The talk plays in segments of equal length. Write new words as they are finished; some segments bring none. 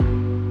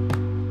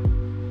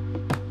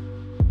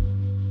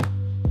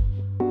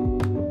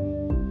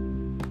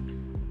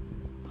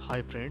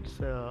Hi friends,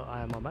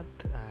 I am Amat,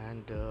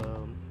 and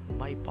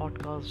my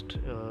podcast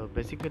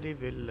basically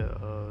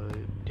will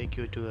take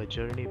you to a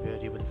journey where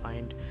you will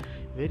find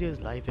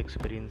various life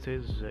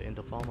experiences in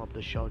the form of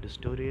the short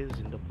stories,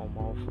 in the form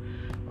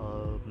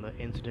of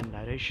incident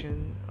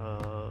narration.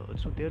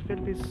 So there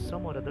will be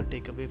some or other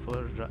takeaway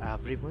for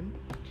everyone.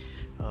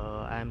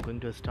 I am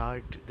going to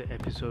start the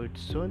episode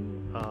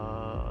soon.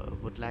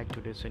 Would like to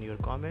listen your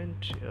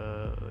comment,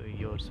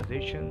 your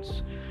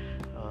suggestions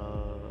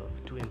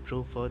to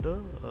improve further.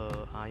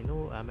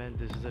 I mean,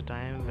 this is a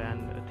time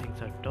when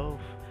things are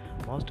tough.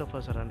 Most of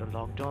us are under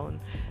lockdown,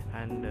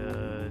 and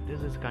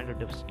this is kind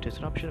of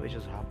disruption which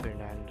has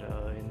happened.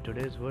 And in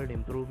today's world,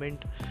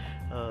 improvement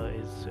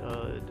is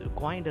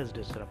coined as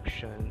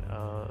disruption.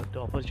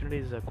 The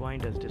opportunities are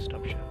coined as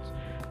disruptions.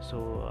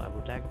 So I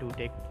would like to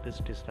take this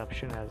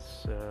disruption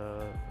as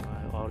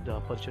or the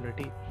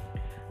opportunity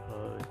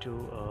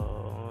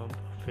to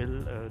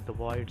fill the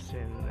voids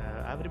in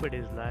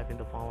everybody's life in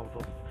the form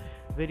of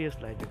various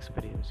life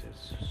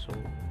experiences. So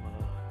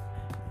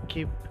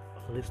keep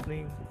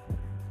listening,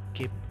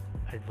 keep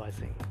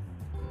advising.